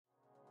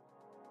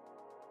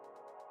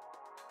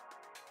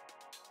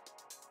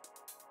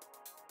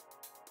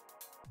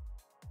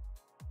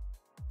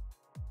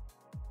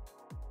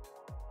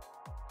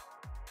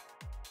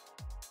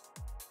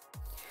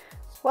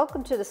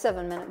Welcome to the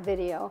 7-minute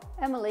video.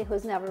 Emily,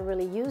 who's never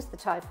really used the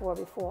TYE4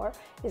 before,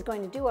 is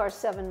going to do our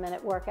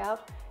 7-minute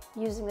workout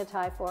using the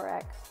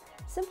TYE4X.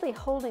 Simply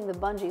holding the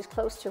bungees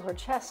close to her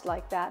chest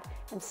like that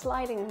and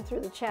sliding them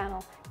through the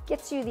channel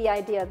gets you the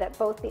idea that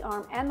both the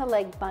arm and the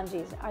leg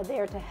bungees are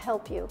there to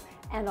help you,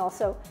 and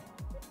also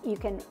you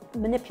can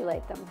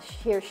manipulate them.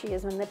 Here she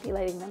is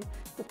manipulating them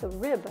with the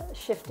rib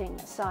shifting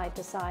side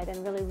to side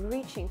and really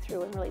reaching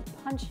through and really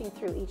punching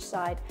through each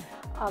side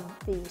of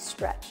the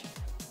stretch.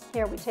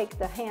 Here we take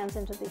the hands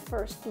into the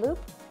first loop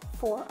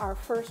for our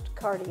first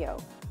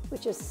cardio,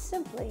 which is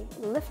simply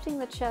lifting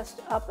the chest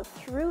up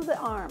through the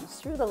arms,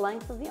 through the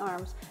length of the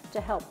arms,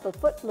 to help the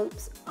foot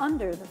loops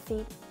under the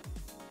feet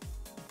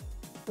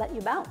let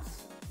you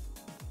bounce.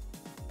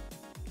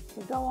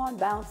 You go on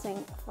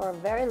bouncing for a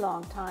very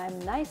long time,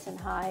 nice and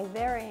high,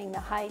 varying the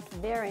height,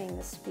 varying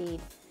the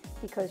speed,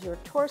 because your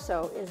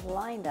torso is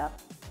lined up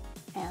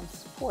and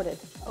supported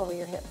over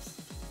your hips.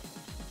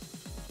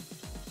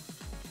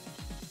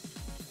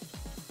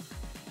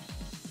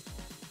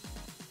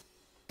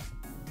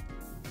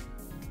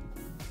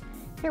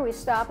 Here we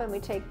stop and we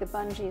take the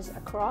bungees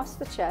across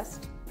the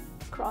chest,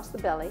 across the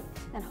belly,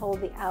 and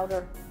hold the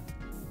outer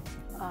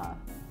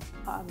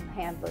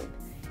hand loop.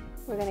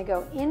 We're going to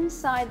go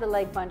inside the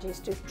leg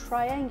bungees to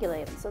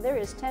triangulate them. So there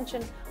is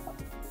tension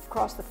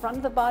across the front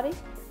of the body,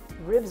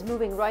 ribs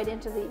moving right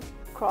into the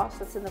cross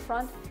that's in the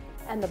front,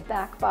 and the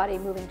back body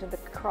moving to the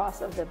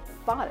cross of the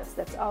bodice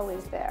that's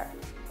always there.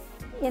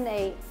 In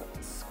a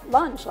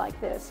lunge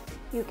like this,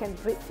 you can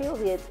feel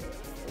the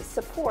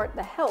support,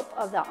 the help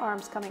of the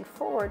arms coming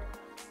forward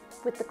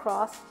with the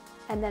cross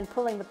and then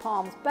pulling the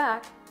palms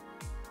back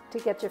to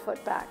get your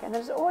foot back. And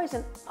there's always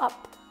an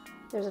up.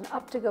 There's an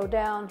up to go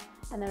down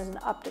and there's an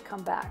up to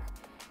come back.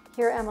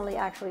 Here Emily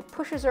actually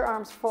pushes her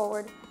arms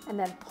forward and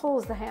then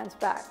pulls the hands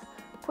back,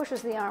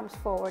 pushes the arms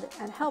forward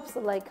and helps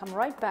the leg come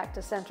right back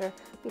to center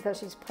because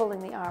she's pulling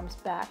the arms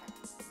back,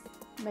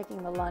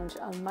 making the lunge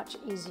a much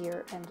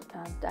easier and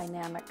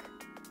dynamic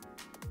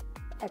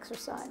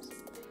exercise.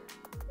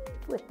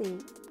 With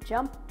the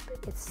jump,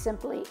 it's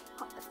simply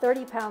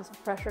 30 pounds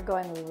of pressure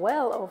going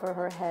well over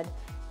her head,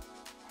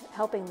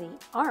 helping the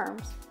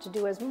arms to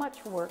do as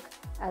much work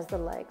as the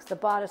legs. The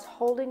bodice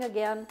holding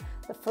again,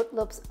 the foot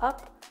loops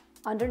up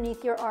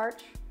underneath your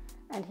arch,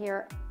 and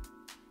here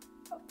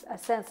a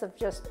sense of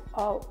just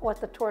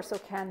what the torso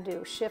can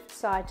do. Shift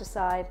side to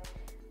side,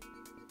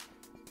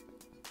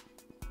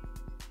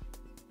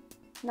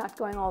 not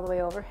going all the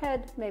way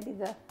overhead. Maybe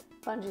the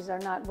bungees are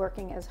not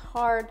working as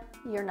hard,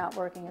 you're not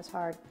working as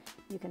hard.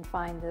 You can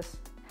find this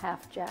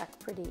half jack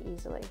pretty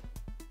easily.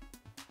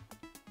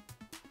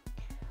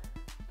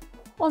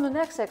 On the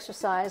next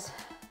exercise,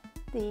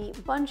 the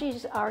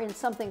bungees are in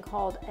something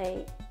called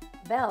a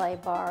ballet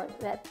bar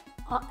that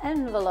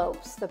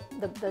envelopes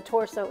the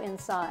torso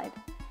inside.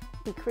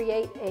 We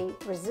create a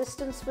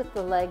resistance with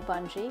the leg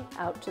bungee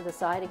out to the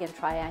side, again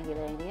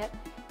triangulating it,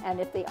 and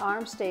if the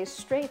arm stays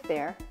straight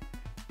there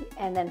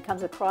and then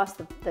comes across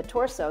the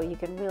torso, you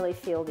can really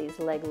feel these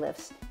leg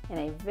lifts in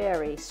a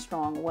very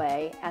strong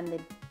way. And the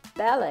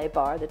ballet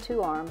bar, the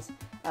two arms,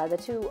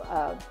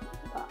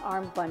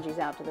 arm bungees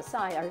out to the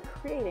side are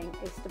creating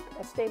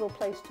a stable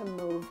place to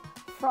move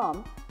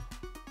from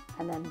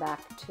and then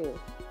back to.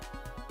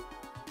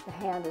 The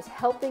hand is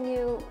helping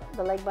you,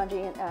 the leg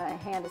bungee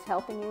hand is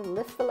helping you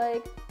lift the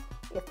leg.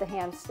 If the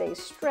hand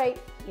stays straight,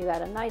 you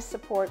got a nice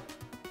support.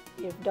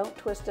 You don't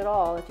twist at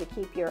all if you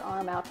keep your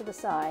arm out to the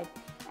side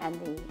and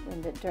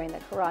during the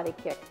karate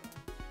kick.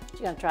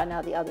 You're going to try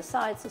now the other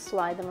side, so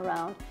slide them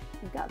around.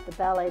 You've got the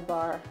ballet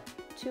bar,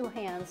 two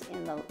hands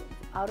in the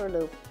outer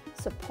loop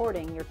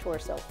supporting your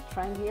torso.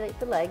 Triangulate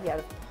the leg. You got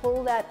to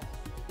pull that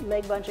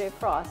leg bungee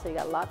across, so you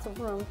got lots of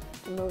room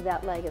to move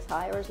that leg as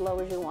high or as low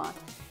as you want.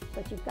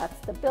 But you've got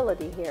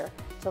stability here.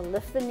 So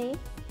lift the knee.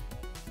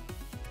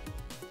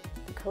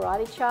 The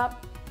karate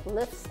chop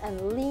lifts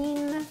and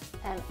lean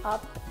and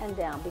up and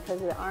down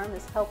because the arm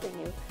is helping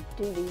you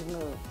do these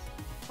moves.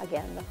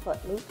 Again, the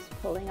foot loops,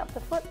 pulling up the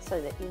foot so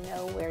that you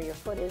know where your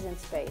foot is in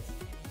space.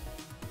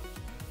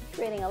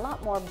 Creating a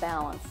lot more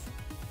balance,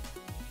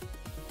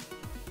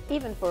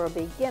 even for a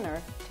beginner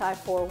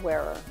TYE4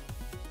 wearer.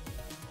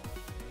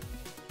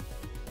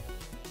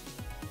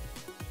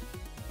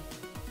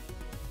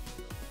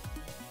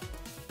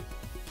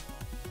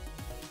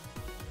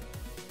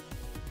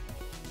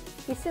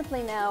 We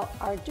simply now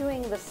are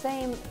doing the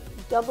same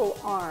double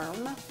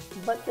arm,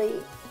 but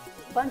the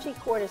bungee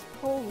cord is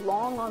pulled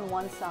long on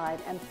one side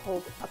and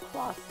pulled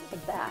across the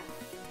back.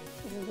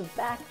 This is the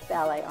back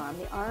ballet arm.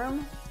 The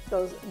arm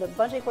goes, the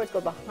bungee cords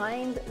go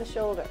behind the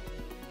shoulder.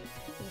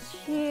 This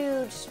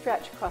huge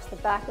stretch across the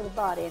back of the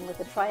body, and with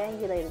the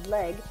triangulated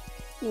leg,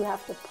 you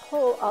have to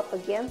pull up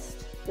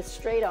against the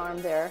straight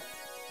arm there,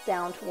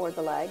 down toward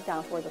the leg,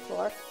 down toward the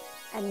floor,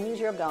 and use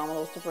your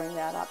abdominals to bring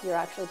that up. You're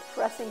actually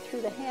pressing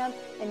through the hand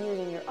and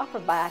using your upper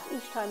back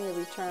each time you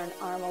return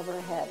arm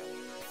overhead.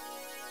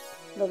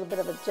 A little bit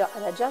of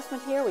an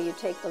adjustment here where you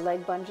take the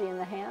leg bungee in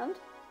the hand,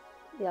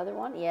 the other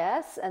one,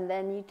 yes, and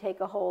then you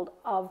take a hold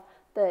of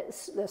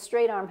The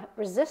straight arm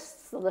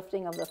resists the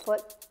lifting of the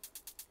foot,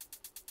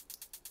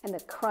 and the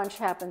crunch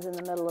happens in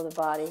the middle of the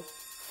body.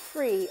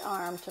 Free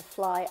arm to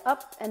fly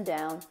up and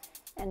down,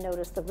 and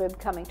notice the rib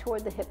coming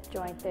toward the hip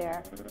joint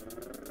there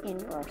in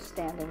your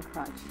standing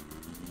crunch.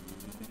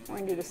 We're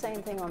going to do the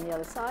same thing on the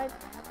other side.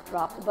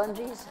 Drop the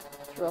bungees,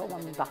 throw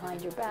them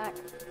behind your back,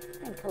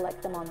 and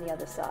collect them on the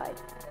other side.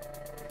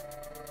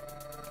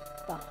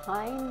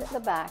 Behind the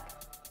back,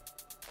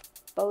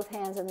 both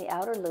hands in the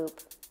outer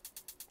loop,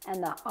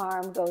 and the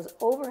arm goes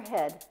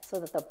overhead so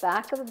that the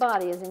back of the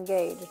body is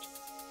engaged.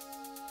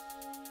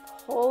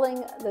 Pulling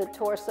the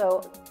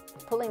torso,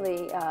 pulling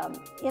the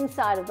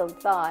inside of the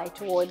thigh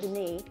toward the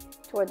knee,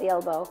 toward the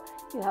elbow.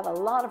 You have a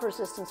lot of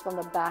resistance from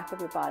the back of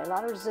your body, a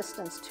lot of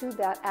resistance to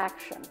that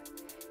action.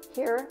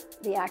 Here,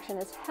 the action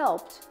is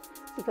helped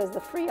because the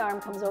free arm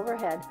comes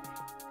overhead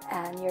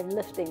and you're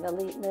lifting,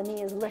 the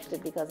knee is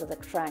lifted because of the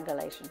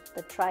triangulation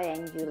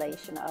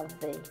of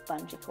the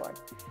bungee cord.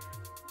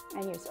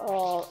 And it's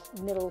all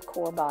middle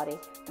core body,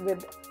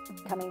 rib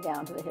coming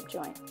down to the hip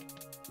joint.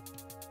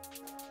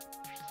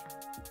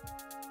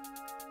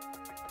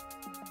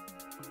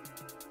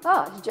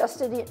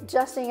 Adjusting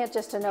it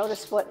just to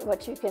notice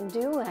what you can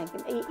do, and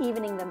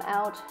evening them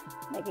out,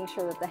 making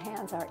sure that the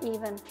hands are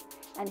even.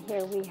 And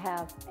here we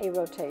have a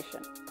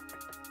rotation.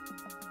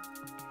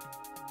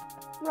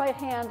 Right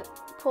hand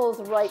pulls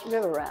the right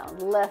rib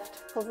around,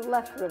 left pulls the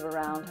left rib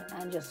around,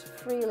 and just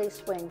freely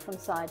swing from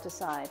side to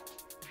side.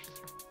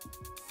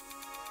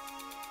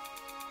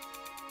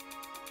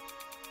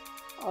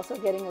 Also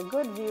getting a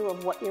good view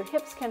of what your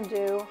hips can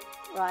do,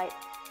 right?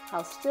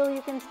 How still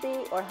you can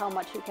be or how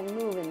much you can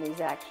move in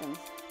these actions.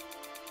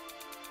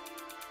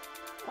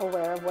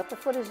 Aware of what the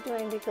foot is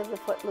doing because the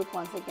foot loop,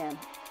 once again,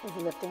 is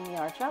lifting the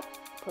arch up,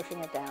 pushing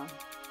it down.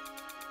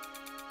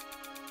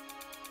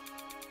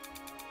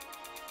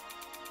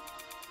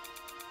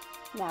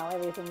 Now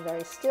everything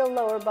very still,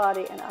 lower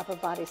body and upper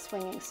body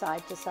swinging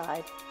side to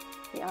side.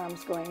 The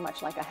arms going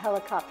much like a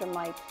helicopter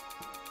might,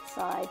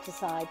 side to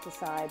side to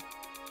side.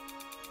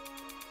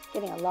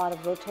 Getting a lot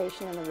of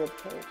rotation in the rib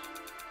cage.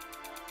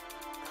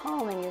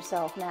 Calming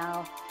yourself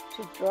now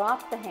to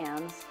drop the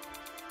hands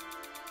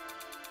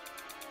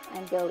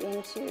and go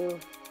into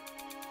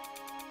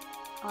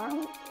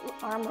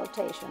arm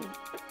rotation.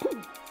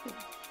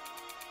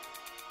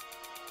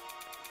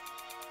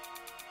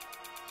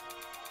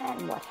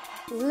 And what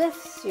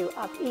lifts you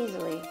up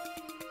easily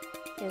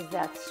is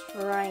that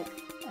strength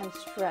and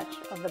stretch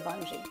of the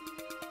bungee.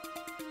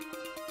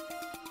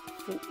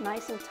 Feet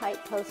nice and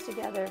tight, close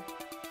together,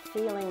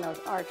 feeling those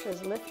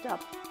arches lift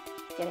up,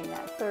 getting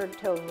that third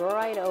toe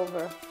right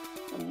over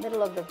the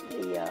middle of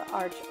the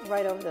arch,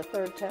 right over the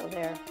third toe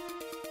there.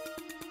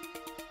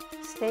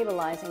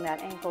 Stabilizing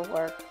that ankle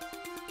work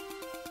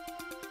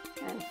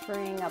and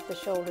freeing up the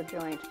shoulder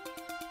joint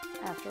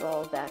after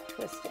all that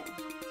twisting.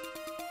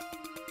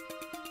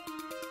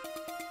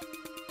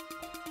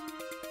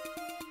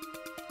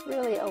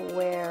 Really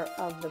aware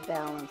of the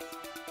balance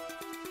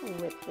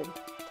with the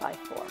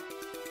TYE4.